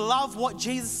 You love what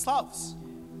Jesus loves.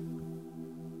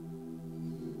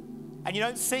 And you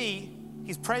don't see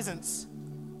his presence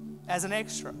as an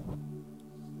extra.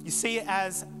 You see it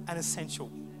as an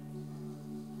essential.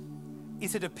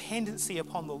 It's a dependency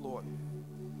upon the Lord.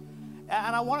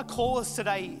 And I want to call us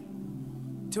today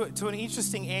to an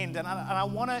interesting end. And I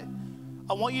want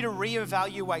you to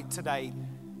reevaluate today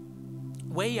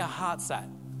where your heart's at.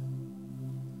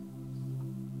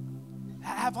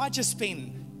 Have I just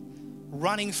been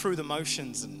running through the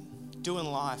motions and doing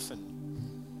life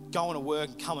and going to work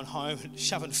and coming home and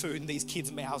shoving food in these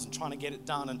kids' mouths and trying to get it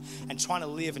done and trying to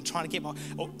live and trying to get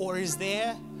or is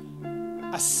there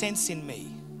a sense in me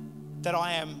that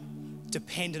I am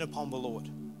dependent upon the Lord?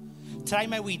 Today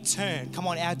may we turn, come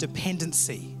on, our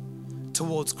dependency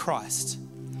towards Christ.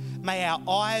 May our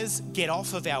eyes get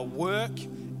off of our work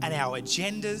and our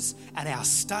agendas and our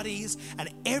studies and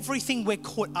everything we're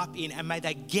caught up in, and may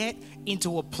they get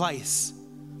into a place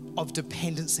of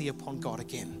dependency upon God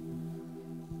again.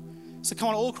 So come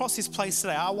on, all across this place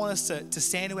today, I want us to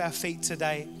stand to our feet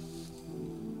today.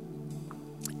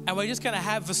 And we're just going to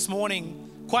have this morning,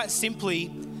 quite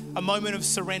simply, a moment of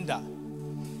surrender.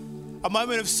 A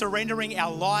moment of surrendering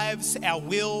our lives, our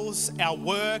wills, our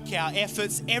work, our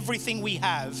efforts, everything we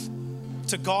have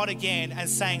to God again, and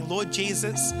saying, Lord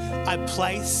Jesus, I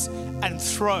place and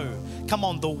throw, come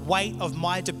on, the weight of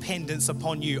my dependence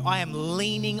upon you. I am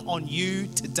leaning on you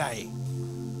today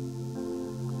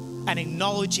and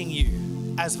acknowledging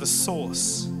you as the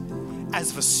source,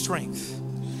 as the strength,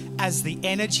 as the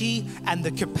energy and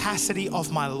the capacity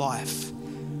of my life.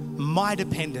 My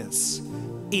dependence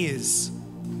is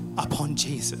upon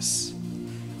Jesus,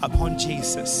 upon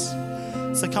Jesus.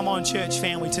 So come on, church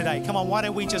family, today. Come on, why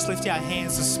don't we just lift our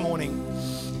hands this morning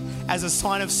as a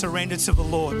sign of surrender to the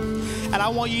Lord. And I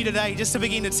want you today just to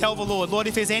begin to tell the Lord, Lord,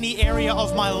 if there's any area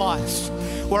of my life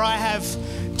where I have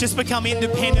just become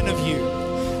independent of you,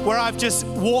 where I've just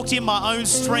walked in my own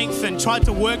strength and tried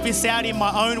to work this out in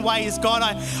my own ways, God,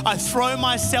 I throw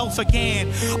myself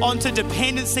again onto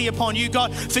dependency upon you.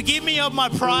 God, forgive me of my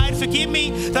pride. Forgive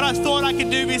me that I thought I could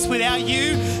do this without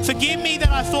you. Forgive me that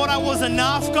I thought I was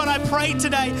enough. God, I pray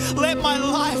today, let my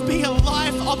life be a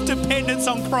life of dependence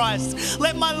on Christ.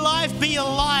 Let my life be a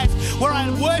life where I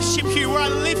worship you, where I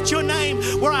lift your name,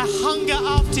 where I hunger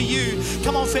after you.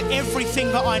 Come on, for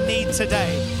everything that I need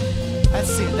today.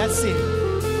 That's it, that's it.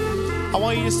 I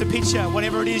want you just to picture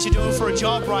whatever it is you're doing for a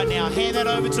job right now. Hand that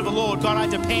over to the Lord. God, I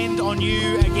depend on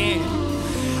you again.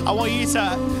 I want you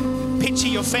to picture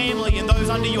your family and those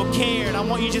under your care, and I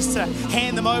want you just to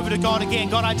hand them over to God again.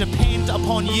 God, I depend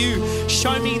upon you.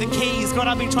 Show me the keys. God,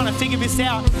 I've been trying to figure this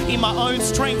out in my own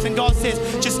strength. And God says,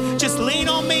 just lean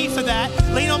on me for that.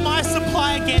 Lean on my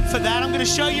supply again for that. I'm going to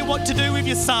show you what to do with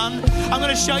your son. I'm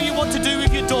going to show you what to do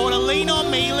with your daughter. Lean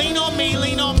on me, lean on me,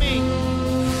 lean on me.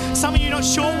 Some of you not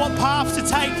sure what path to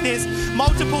take. There's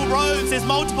multiple roads, there's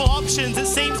multiple options. It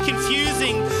seems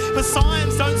confusing. The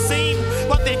signs don't seem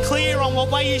like they're clear on what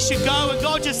way you should go. And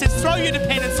God just says, throw your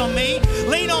dependence on me,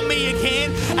 lean on me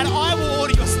again, and I will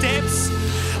order your steps.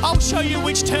 I'll show you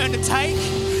which turn to take.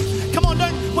 Come on,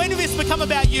 when did this become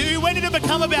about you? When did it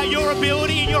become about your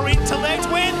ability and your intellect?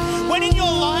 When in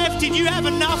your life did you have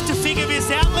enough to figure this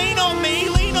out? Lean on me,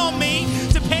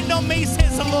 depend on me,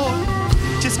 says the Lord.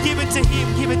 Just give it to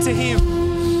him, give it to him.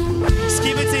 Just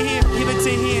give it to him, give it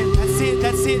to him. That's it,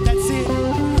 that's it, that's it.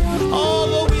 Oh,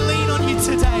 Lord, we lean on you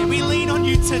today. We lean on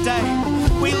you today.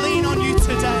 We lean on you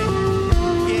today.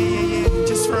 Yeah.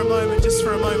 Just for a moment, just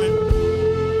for a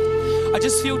moment. I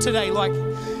just feel today like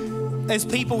there's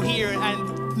people here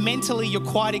and mentally you're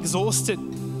quite exhausted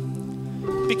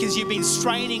because you've been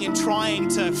straining and trying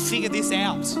to figure this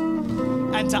out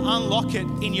and to unlock it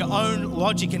in your own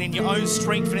logic and in your own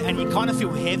strength, and you kind of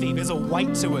feel heavy. There's a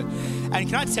weight to it. And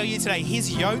can I tell you today, his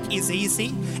yoke is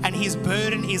easy and his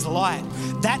burden is light.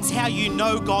 That's how you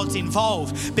know God's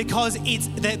involved, because it's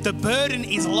the burden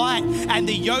is light and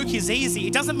the yoke is easy.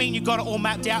 It doesn't mean you've got it all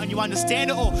mapped out and you understand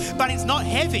it all, but it's not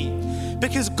heavy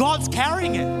because God's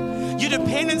carrying it. Your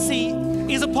dependency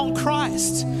is upon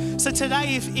Christ. So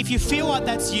today, if you feel like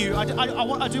that's you, I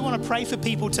do want to pray for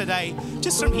people today,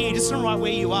 just from here, just from right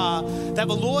where you are, that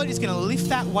the Lord is going to lift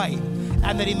that weight,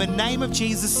 and that in the name of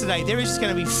Jesus today, there is just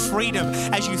going to be freedom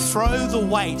as you throw the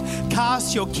weight,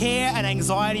 cast your care and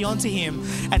anxiety onto him,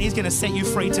 and he's going to set you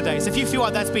free today. So if you feel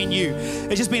like that's been you,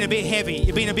 it's just been a bit heavy,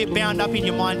 you've been a bit bound up in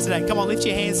your mind today, come on, lift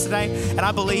your hands today, and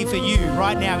I believe for you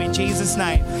right now in Jesus'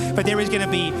 name, but there is going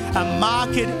to be a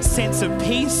marked sense of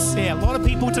peace, a lot of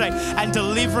people today, and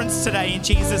deliverance today in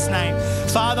Jesus' name.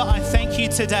 Father, I thank you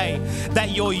today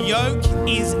that your yoke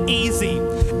is easy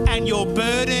and your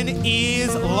burden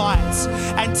is light.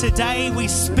 And today we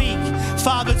speak,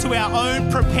 Father, to our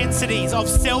own propensities of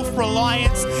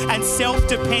self-reliance and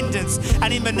self-dependence.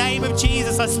 And in the name of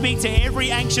Jesus, I speak to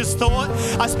every anxious thought.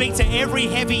 I speak to every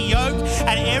heavy yoke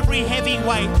and every heavy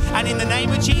weight. And in the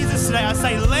name of Jesus today, I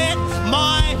say, let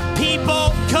my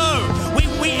people go.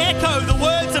 We echo the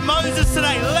words of Moses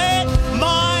today. Let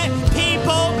my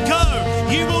people go.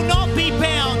 You will not be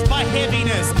bound by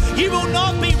heaviness. You will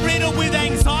not be riddled with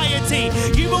anxiety.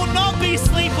 You will not be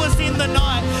sleepless in the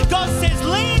night. God says,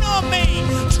 lean on me,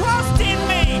 trust in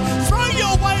me, throw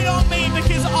your weight on me,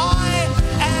 because I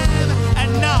am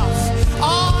enough.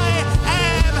 I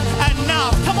am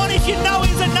enough. Come on, if you know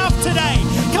he's enough today.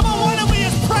 Come on, why don't we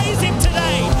just praise him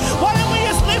today? Why don't we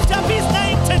just lift up his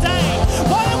name today?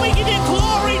 Why don't we give you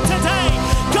glory today?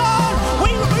 God,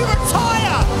 we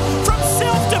retire from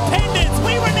self-dependence.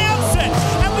 We renounce it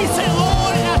and we say,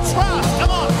 Lord, our trust,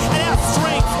 come on, and our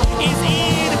strength is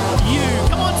in you.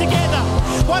 Come on, together.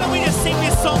 Why don't we just sing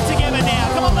this song together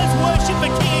now? Come on, let's worship the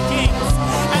King of Kings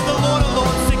and the Lord of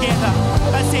Lords together.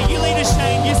 That's it. You lead us,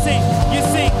 Shane. You sing. You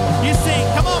sing. You sing.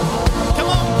 Come on. Come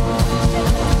on.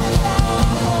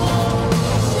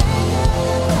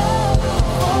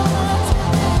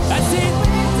 That's it.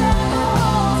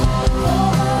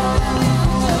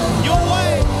 Your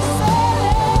way.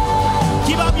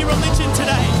 Give up your religion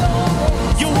today.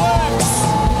 Your works.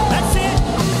 That's it.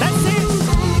 That's it.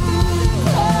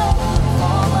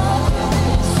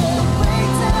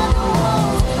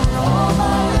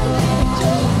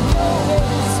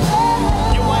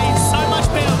 Your way is so much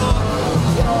better, Lord.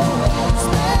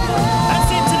 That's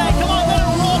it today. Come on, let it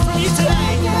roar from you today.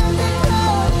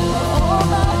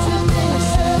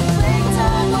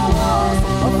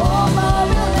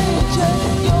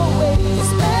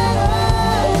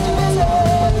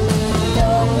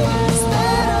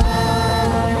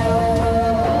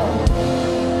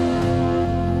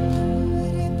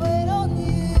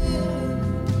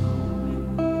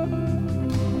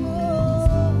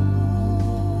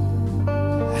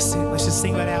 That's it. Let's just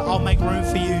sing that out. I'll make room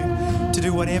for you to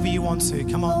do whatever you want to.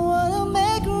 Come on. wanna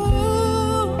make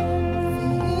room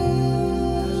for you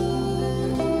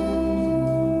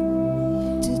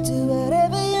to do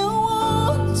whatever you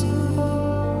want to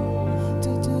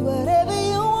do whatever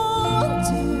you want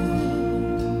to.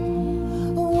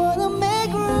 I wanna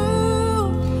make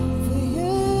room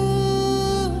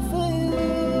for you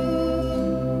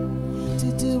to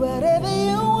do whatever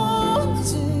you want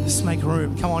to. Just make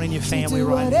room. Come on in your family Do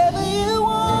right now. whatever you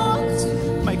want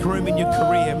to. Make room in your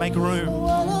career. Make room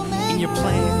in your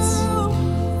plans.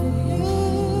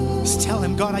 Just tell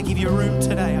him, God, I give you room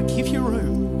today. I give you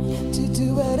room. To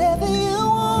do whatever you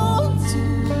want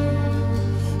to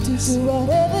do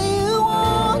whatever you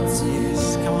want to.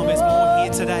 Yes, come on, there's more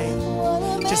here today.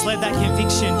 Just let that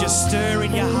conviction just stir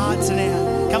in your hearts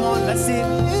now. Come on, that's it.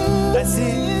 That's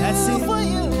it. That's it.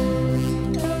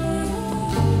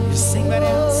 Just sing that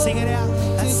out. Sing it out.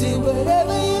 That's it.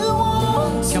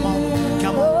 Come on.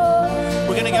 Come on.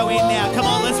 We're going to go in now. Come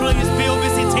on, let's really just build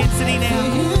this intensity now.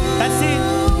 That's it.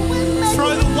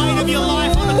 Throw the weight of your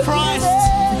life on the Christ.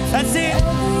 That's it.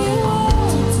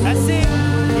 That's it.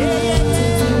 Yeah.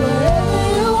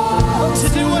 To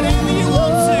do whatever you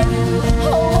want to.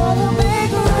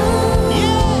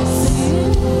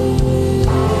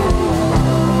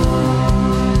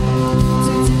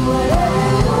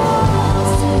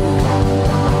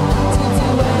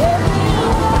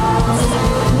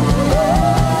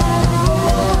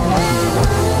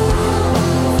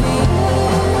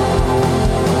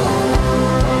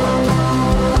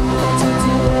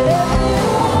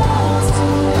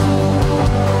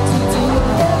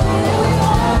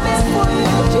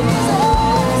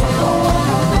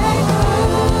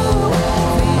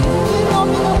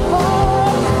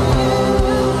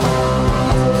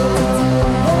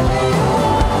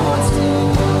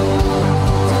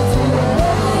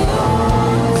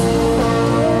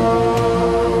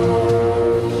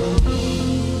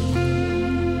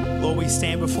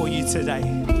 Today,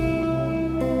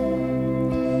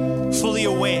 fully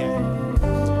aware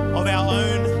of our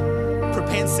own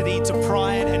propensity to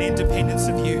pride and independence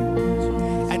of you.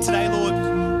 And today,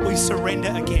 Lord, we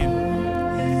surrender again.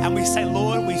 And we say,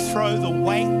 Lord, we throw the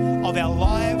weight of our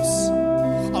lives,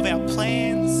 of our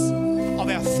plans, of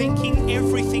our thinking,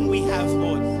 everything we have,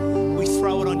 Lord, we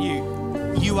throw it on you.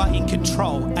 You are in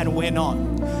control and we're not.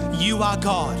 You are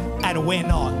God and we're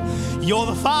not. You're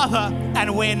the Father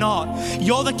and we're not.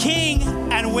 You're the King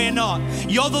and we're not.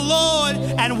 You're the Lord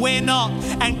and we're not.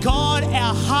 And God,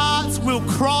 our hearts will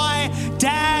cry,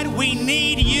 Dad, we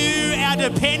need you. Our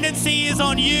dependency is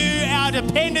on you. Our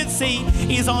dependency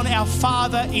is on our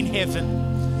Father in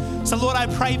heaven. So Lord, I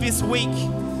pray this week,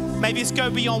 may this go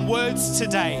beyond words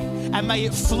today and may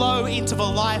it flow into the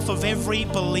life of every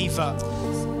believer.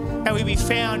 May we be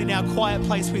found in our quiet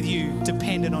place with you,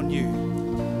 dependent on you.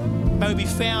 May we be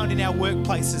found in our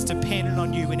workplaces, dependent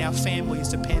on you, in our families,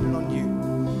 dependent on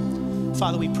you.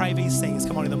 Father, we pray these things.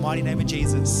 Come on, in the mighty name of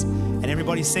Jesus. And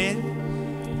everybody said,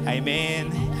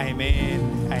 amen,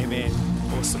 amen, amen.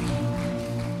 Awesome.